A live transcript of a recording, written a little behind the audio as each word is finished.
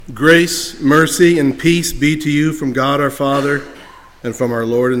Grace, mercy, and peace be to you from God our Father and from our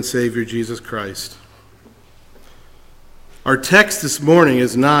Lord and Savior Jesus Christ. Our text this morning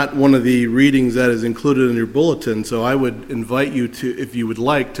is not one of the readings that is included in your bulletin, so I would invite you to, if you would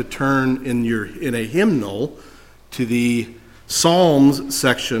like, to turn in a hymnal to the Psalms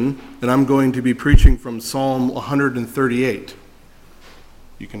section, and I'm going to be preaching from Psalm 138.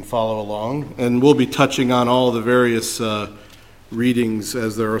 You can follow along, and we'll be touching on all the various readings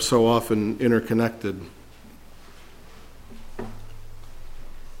as they are so often interconnected.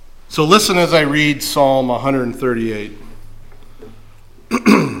 So listen as I read Psalm 138.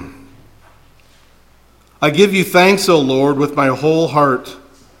 I give you thanks, O Lord, with my whole heart.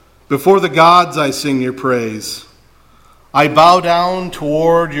 Before the gods I sing your praise. I bow down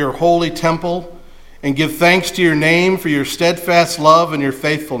toward your holy temple and give thanks to your name for your steadfast love and your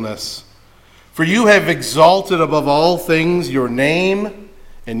faithfulness. For you have exalted above all things your name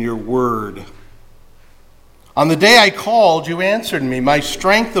and your word. On the day I called, you answered me. My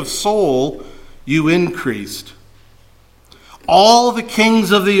strength of soul you increased. All the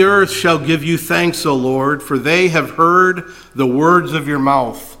kings of the earth shall give you thanks, O Lord, for they have heard the words of your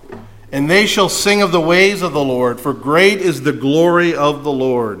mouth. And they shall sing of the ways of the Lord, for great is the glory of the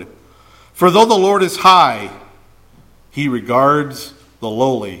Lord. For though the Lord is high, he regards the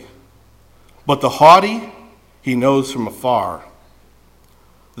lowly. But the haughty he knows from afar.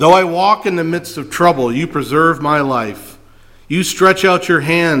 Though I walk in the midst of trouble, you preserve my life. You stretch out your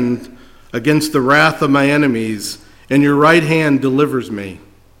hand against the wrath of my enemies, and your right hand delivers me.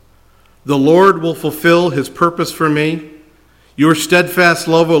 The Lord will fulfill his purpose for me. Your steadfast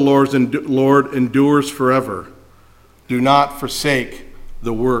love, O Lord, endures forever. Do not forsake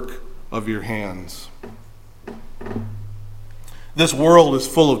the work of your hands. This world is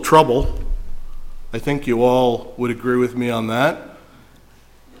full of trouble. I think you all would agree with me on that.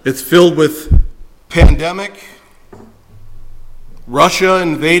 It's filled with pandemic, Russia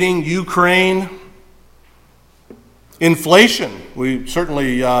invading Ukraine, inflation. We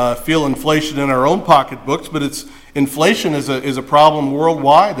certainly feel inflation in our own pocketbooks, but inflation is a problem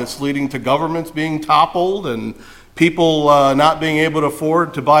worldwide that's leading to governments being toppled and people not being able to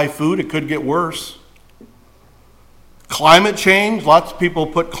afford to buy food. It could get worse. Climate change, lots of people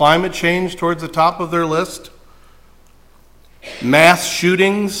put climate change towards the top of their list. Mass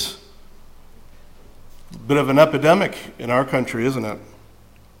shootings, a bit of an epidemic in our country, isn't it?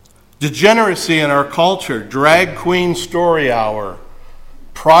 Degeneracy in our culture, drag queen story hour,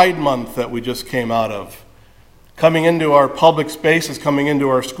 Pride Month that we just came out of, coming into our public spaces, coming into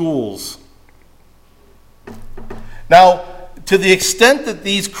our schools. Now, to the extent that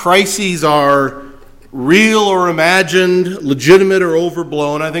these crises are real or imagined, legitimate or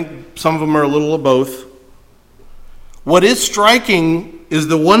overblown, I think some of them are a little of both. What is striking is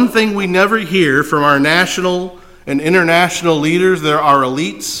the one thing we never hear from our national and international leaders, there are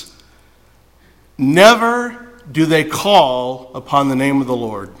elites. Never do they call upon the name of the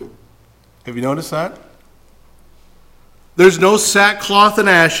Lord. Have you noticed that? There's no sackcloth and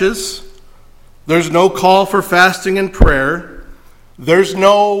ashes. There's no call for fasting and prayer. There's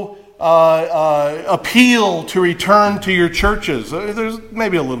no appeal to return to your churches. There's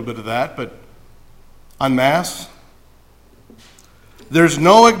maybe a little bit of that, but en masse. There's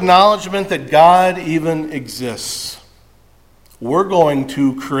no acknowledgement that God even exists. We're going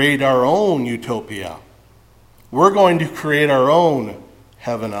to create our own utopia. We're going to create our own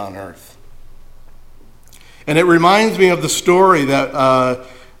heaven on earth. And it reminds me of the story that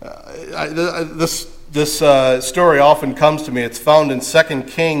this story often comes to me. It's found in 2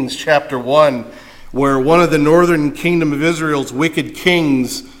 Kings chapter 1, where one of the northern kingdom of Israel's wicked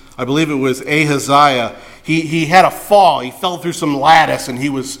kings, I believe it was Ahaziah, he had a fall. He fell through some lattice and he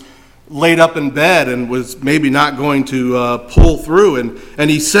was laid up in bed and was maybe not going to pull through. And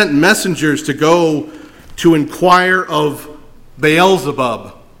he sent messengers to go to inquire of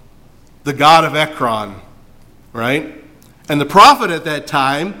Beelzebub, the god of Ekron, right? And the prophet at that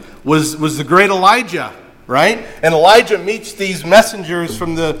time was the great Elijah, right? And Elijah meets these messengers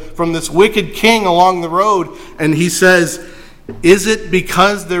from this wicked king along the road, and he says, "Is it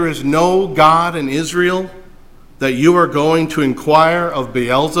because there is no God in Israel that you are going to inquire of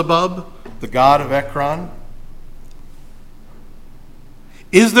Beelzebub, the god of Ekron?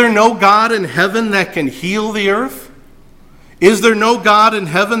 Is there no God in heaven that can heal the earth? Is there no God in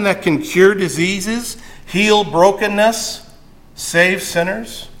heaven that can cure diseases, heal brokenness, save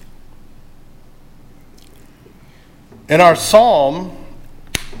sinners?" In our psalm,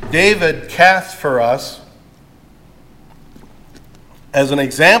 David casts for us as an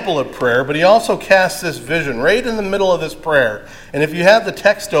example of prayer, but he also casts this vision right in the middle of this prayer. And if you have the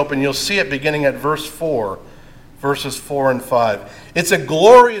text open, you'll see it beginning at verse 4, verses 4 and 5. It's a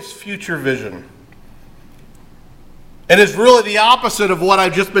glorious future vision. And it's really the opposite of what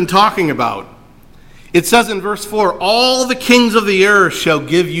I've just been talking about. It says in verse 4, "All the kings of the earth shall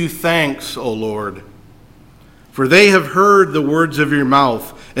give you thanks, O Lord. For they have heard the words of your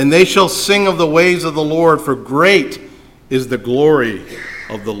mouth, and they shall sing of the ways of the Lord, for great is the glory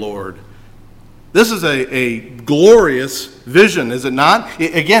of the Lord." This is a glorious vision, is it not?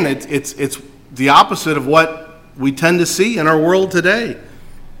 Again, it's the opposite of what we tend to see in our world today.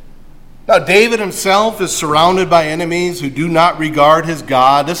 Now, David himself is surrounded by enemies who do not regard his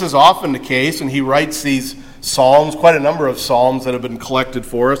God. This is often the case, and he writes these psalms. Quite a number of psalms that have been collected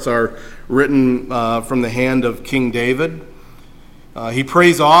for us are written from the hand of King David. He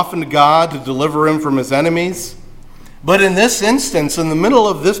prays often to God to deliver him from his enemies. But in this instance, in the middle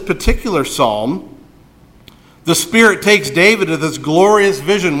of this particular psalm, the Spirit takes David to this glorious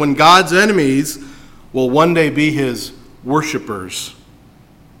vision when God's enemies will one day be his worshipers.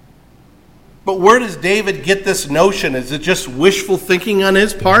 But where does David get this notion? Is it just wishful thinking on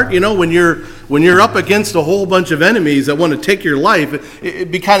his part? You know, when you're up against a whole bunch of enemies that want to take your life,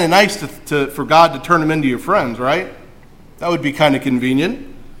 it'd be kind of nice for God to turn them into your friends, right? That would be kind of convenient.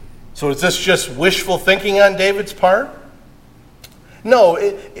 So is this just wishful thinking on David's part? No,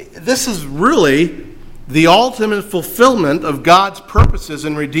 this is really the ultimate fulfillment of God's purposes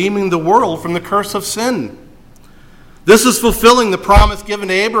in redeeming the world from the curse of sin. This is fulfilling the promise given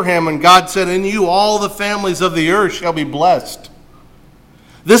to Abraham when God said, "In you all the families of the earth shall be blessed."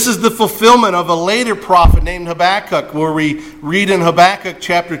 This is the fulfillment of a later prophet named Habakkuk, where we read in Habakkuk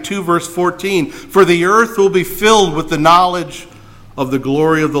chapter 2, verse 14, "For the earth will be filled with the knowledge of the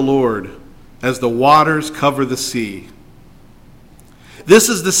glory of the Lord, as the waters cover the sea." This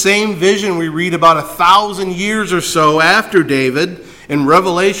is the same vision we read about 1,000 years or so after David in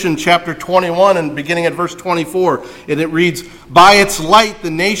Revelation chapter 21 and beginning at verse 24. And it reads, "By its light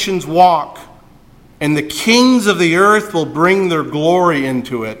the nations walk, and the kings of the earth will bring their glory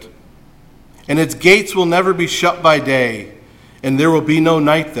into it. And its gates will never be shut by day, and there will be no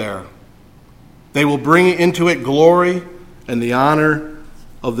night there. They will bring into it glory and the honor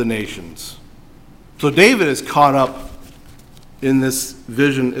of the nations." So David is caught up in this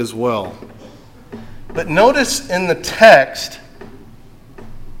vision as well. But notice in the text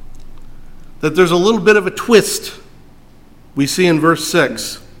that there's a little bit of a twist we see in verse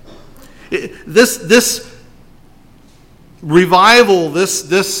 6. This revival, this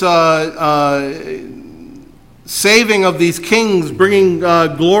saving of these kings, bringing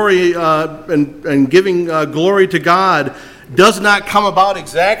glory and giving glory to God, does not come about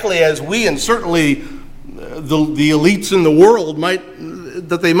exactly as we, and certainly the elites in the world, might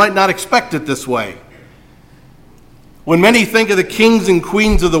not expect it this way. When many think of the kings and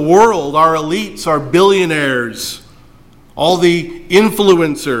queens of the world, our elites, our billionaires, all the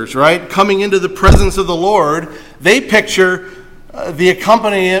influencers, right, coming into the presence of the Lord, they picture the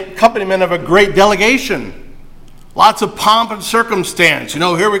accompaniment of a great delegation. Lots of pomp and circumstance. You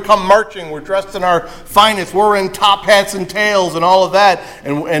know, here we come marching. We're dressed in our finest. We're in top hats and tails and all of that.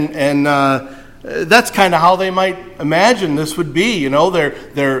 And that's kind of how they might imagine this would be. You know,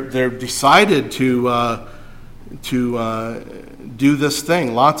 they're decided to do this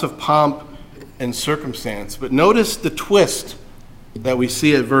thing. Lots of pomp and circumstance. But notice the twist that we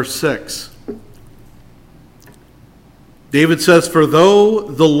see at verse 6. David says, "For though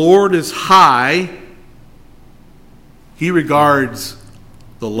the Lord is high, he regards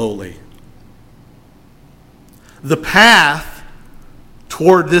the lowly." The path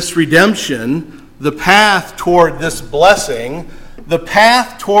toward this redemption, the path toward this blessing, the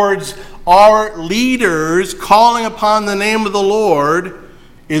path towards our leaders calling upon the name of the Lord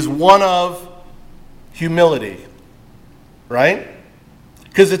is one of humility, right?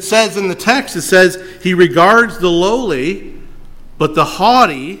 Because it says in the text, it says, he regards the lowly, but the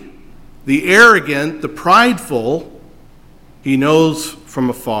haughty, the arrogant, the prideful, he knows from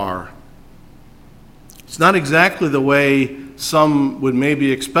afar. It's not exactly the way some would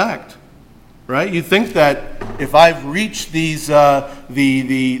maybe expect, right? You think that if I've reached these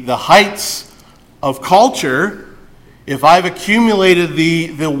the heights of culture, if I've accumulated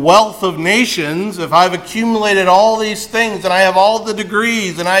the wealth of nations, if I've accumulated all these things, and I have all the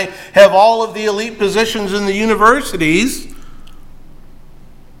degrees, and I have all of the elite positions in the universities,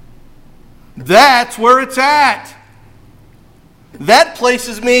 that's where it's at. That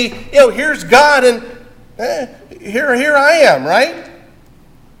places me, here's God, and here I am, right?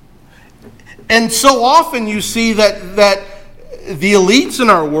 And so often you see that the elites in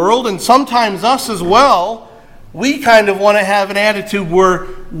our world, and sometimes us as well, we kind of want to have an attitude where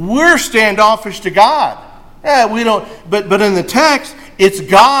we're standoffish to God. We don't. But in the text, it's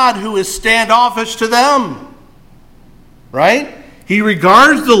God who is standoffish to them. Right? He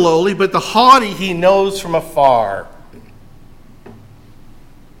regards the lowly, but the haughty he knows from afar.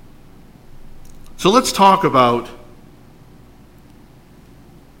 So let's talk about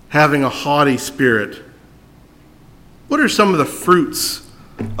having a haughty spirit. What are some of the fruits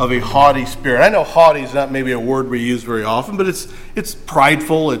of a haughty spirit? I know haughty is not maybe a word we use very often, but it's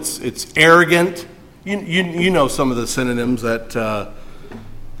prideful, it's arrogant. You know some of the synonyms that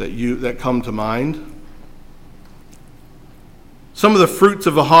come to mind. Some of the fruits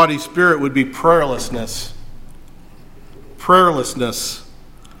of a haughty spirit would be prayerlessness. Prayerlessness.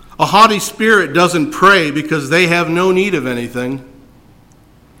 A haughty spirit doesn't pray because they have no need of anything.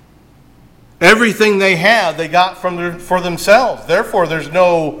 Everything they have, they got for themselves. Therefore, there's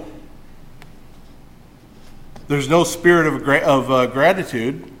no spirit of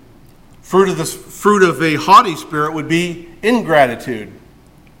gratitude. Fruit of a haughty spirit would be ingratitude.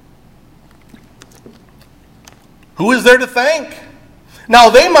 Who is there to thank? Now,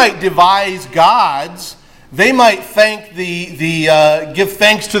 they might devise gods. They might give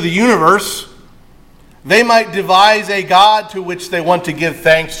thanks to the universe. They might devise a God to which they want to give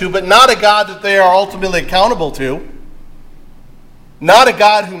thanks to, but not a God that they are ultimately accountable to. Not a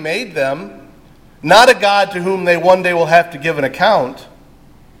God who made them. Not a God to whom they one day will have to give an account.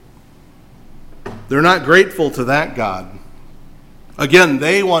 They're not grateful to that God. Again,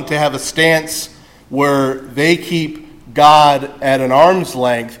 they want to have a stance where they keep God at an arm's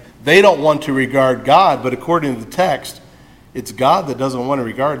length. They don't want to regard God, but according to the text, it's God that doesn't want to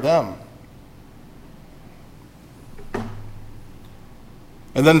regard them.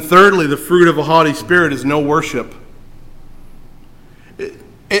 And then thirdly, the fruit of a haughty spirit is no worship.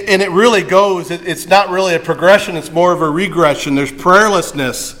 And it really goes, it's not really a progression, it's more of a regression. There's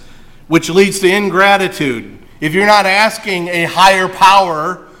prayerlessness, which leads to ingratitude. If you're not asking a higher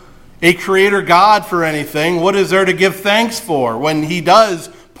power, a creator God for anything, what is there to give thanks for when he does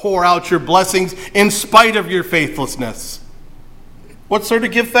pour out your blessings in spite of your faithlessness? What's there to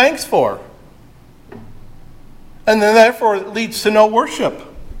give thanks for? And then therefore it leads to no worship.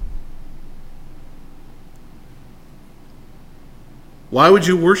 Why would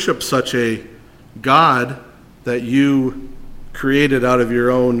you worship such a God that you created out of your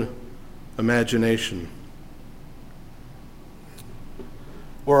own imagination?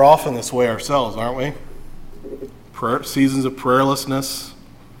 We're often this way ourselves, aren't we? Seasons of prayerlessness,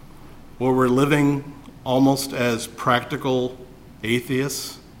 where we're living almost as practical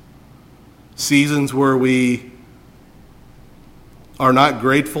atheists. Seasons where we are not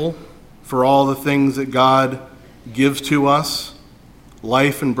grateful for all the things that God gives to us,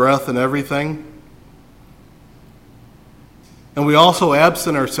 life and breath and everything. And we also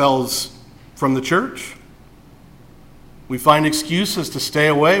absent ourselves from the church. We find excuses to stay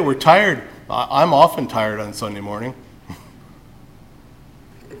away. We're tired. I'm often tired on Sunday morning.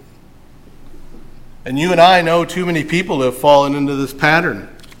 And you and I know too many people who have fallen into this pattern.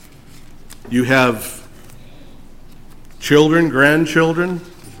 You have children, grandchildren,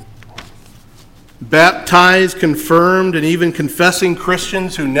 baptized, confirmed, and even confessing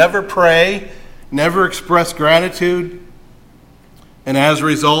Christians who never pray, never express gratitude, and as a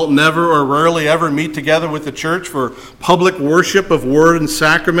result, never or rarely ever meet together with the church for public worship of word and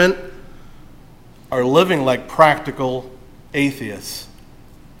sacrament, are living like practical atheists.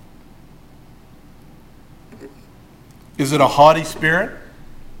 Is it a haughty spirit?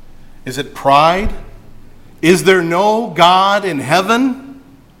 Is it pride? Is there no God in heaven?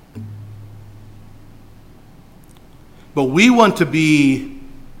 But we want to be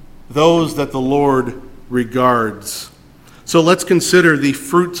those that the Lord regards. So let's consider the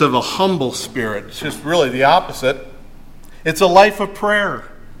fruits of a humble spirit. It's just really the opposite. It's a life of prayer.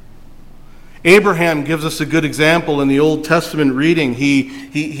 Abraham gives us a good example in the Old Testament reading.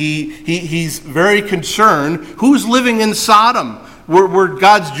 He's very concerned. Who's living in Sodom, where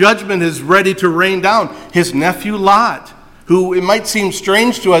God's judgment is ready to rain down? His nephew Lot, who it might seem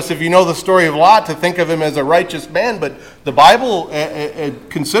strange to us if you know the story of Lot to think of him as a righteous man, but the Bible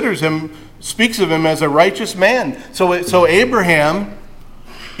speaks of him as a righteous man. So Abraham,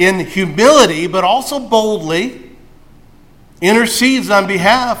 in humility but also boldly, intercedes on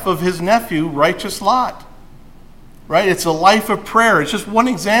behalf of his nephew, righteous Lot. Right? It's a life of prayer. It's just one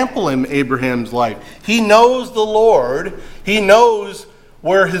example in Abraham's life. He knows the Lord. He knows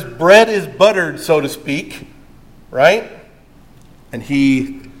where his bread is buttered, so to speak. Right? And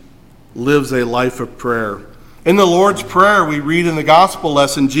he lives a life of prayer. In the Lord's Prayer, we read in the gospel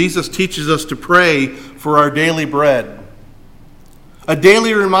lesson, Jesus teaches us to pray for our daily bread. A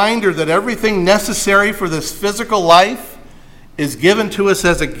daily reminder that everything necessary for this physical life is given to us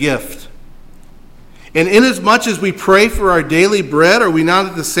as a gift. And inasmuch as we pray for our daily bread, are we not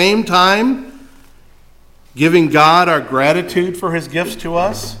at the same time giving God our gratitude for his gifts to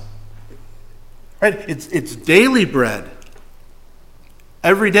us? Right? It's daily bread.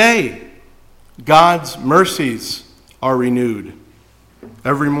 Every day, God's mercies are renewed.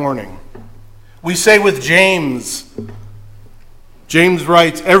 Every morning. We say with James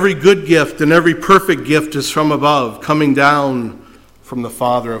writes, every good gift and every perfect gift is from above, coming down from the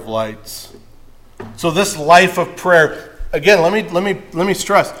Father of lights. So this life of prayer, again, let me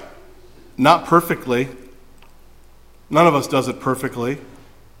stress, not perfectly. None of us does it perfectly.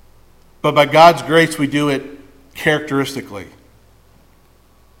 But by God's grace, we do it characteristically.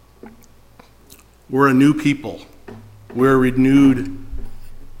 We're a new people. We're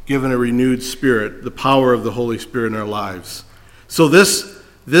given a renewed spirit, the power of the Holy Spirit in our lives. So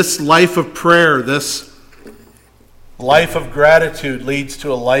this life of prayer, this life of gratitude leads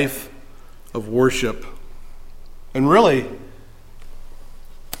to a life of worship. And really,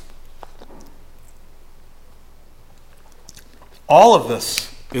 all of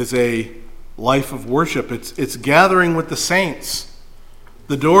this is a life of worship. It's gathering with the saints.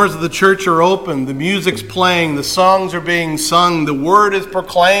 The doors of the church are open, the music's playing, the songs are being sung, the word is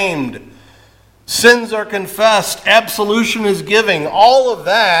proclaimed, sins are confessed, absolution is given. All of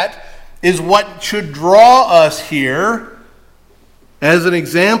that is what should draw us here as an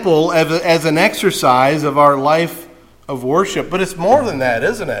example, as an exercise of our life of worship. But it's more than that,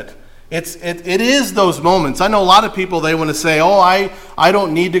 isn't it? It is those moments. I know a lot of people, they want to say, oh, I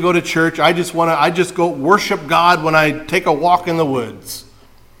don't need to go to church. I just go worship God when I take a walk in the woods.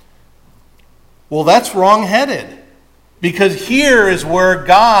 Well, that's wrong-headed. Because here is where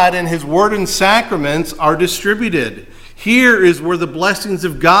God and his word and sacraments are distributed. Here is where the blessings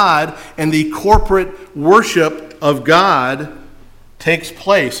of God and the corporate worship of God takes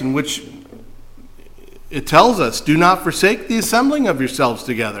place, in which it tells us, do not forsake the assembling of yourselves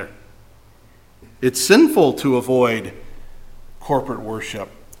together. It's sinful to avoid corporate worship.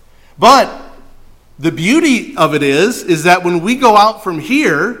 But the beauty of it is that when we go out from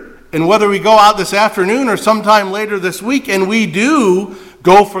here, and whether we go out this afternoon or sometime later this week, and we do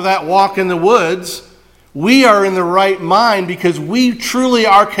go for that walk in the woods, we are in the right mind because we truly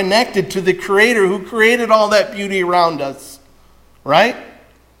are connected to the Creator who created all that beauty around us. Right?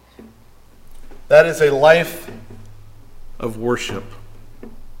 That is a life of worship.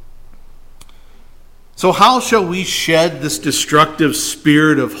 So how shall we shed this destructive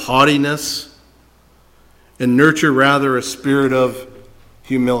spirit of haughtiness and nurture rather a spirit of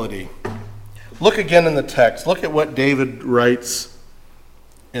humility? Look again in the text. Look at what David writes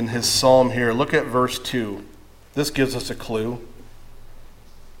in his psalm here. Look at verse 2. This gives us a clue.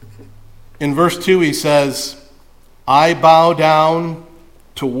 In verse 2 he says, I bow down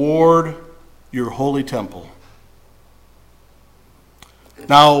toward your holy temple.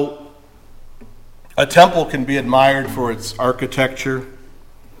 Now, a temple can be admired for its architecture.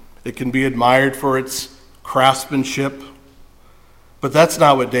 It can be admired for its craftsmanship. But that's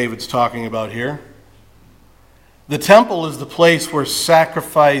not what David's talking about here. The temple is the place where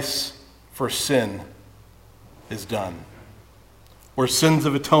sacrifice for sin is done, where sins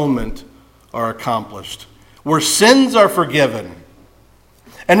of atonement are accomplished, where sins are forgiven.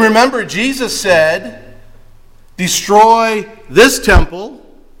 And remember, Jesus said, destroy this temple,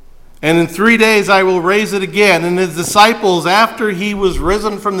 and in 3 days I will raise it again. And his disciples, after he was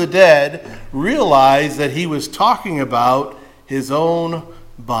risen from the dead, realized that he was talking about his own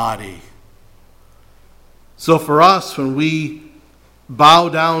body. So for us, when we bow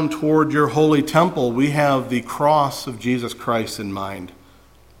down toward your holy temple, we have the cross of Jesus Christ in mind.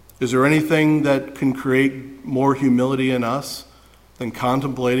 Is there anything that can create more humility in us than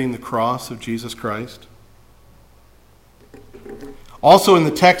contemplating the cross of Jesus Christ? Also in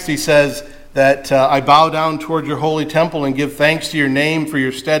the text he says that I bow down toward your holy temple and give thanks to your name for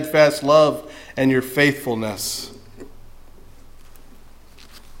your steadfast love and your faithfulness.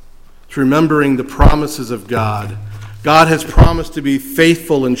 It's remembering the promises of God. God has promised to be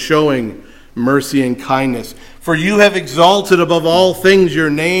faithful in showing mercy and kindness. For you have exalted above all things your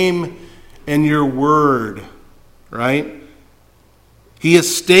name and your word. Right? He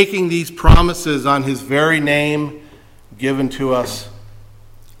is staking these promises on his very name given to us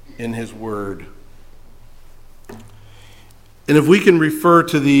in his word. And if we can refer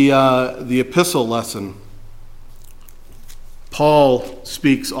to the epistle lesson, Paul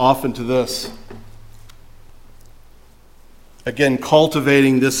speaks often to this. Again,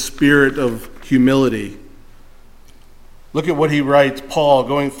 cultivating this spirit of humility. Look at what he writes,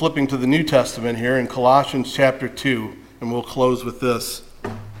 Paul, flipping to the New Testament here in Colossians chapter 2, and we'll close with this.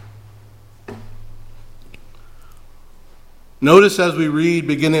 Notice as we read,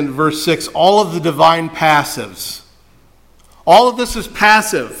 beginning in verse 6, all of the divine passives. All of this is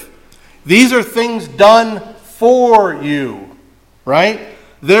passive. These are things done for you, right?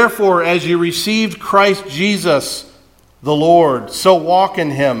 Therefore, as you received Christ Jesus, the Lord, so walk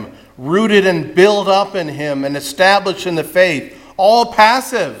in him, rooted and built up in him and established in the faith. All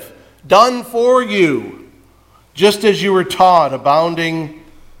passive, done for you, just as you were taught, abounding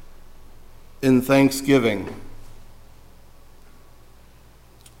in thanksgiving.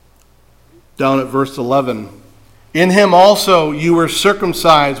 Down at verse 11. In him also you were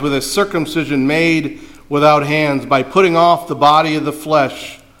circumcised with a circumcision made without hands, by putting off the body of the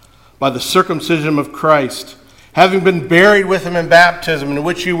flesh, by the circumcision of Christ, having been buried with him in baptism, in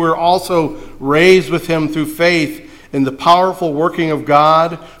which you were also raised with him through faith in the powerful working of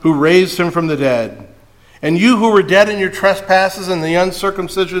God, who raised him from the dead. And you who were dead in your trespasses and the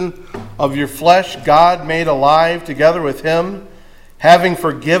uncircumcision of your flesh, God made alive together with him, having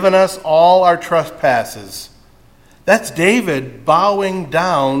forgiven us all our trespasses. That's David bowing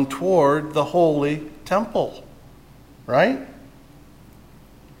down toward the holy temple, right?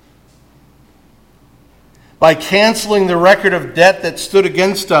 By canceling the record of debt that stood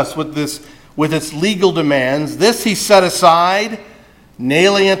against us with its legal demands, this he set aside,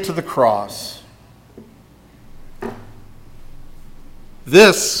 nailing it to the cross.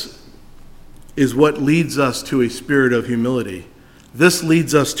 This is what leads us to a spirit of humility. This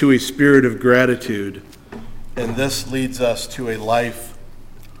leads us to a spirit of gratitude. And this leads us to a life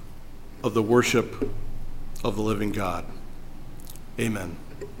of the worship of the living God. Amen.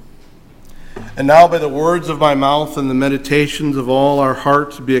 And now by the words of my mouth and the meditations of all our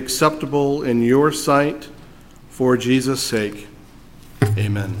hearts be acceptable in your sight, for Jesus' sake.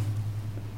 Amen.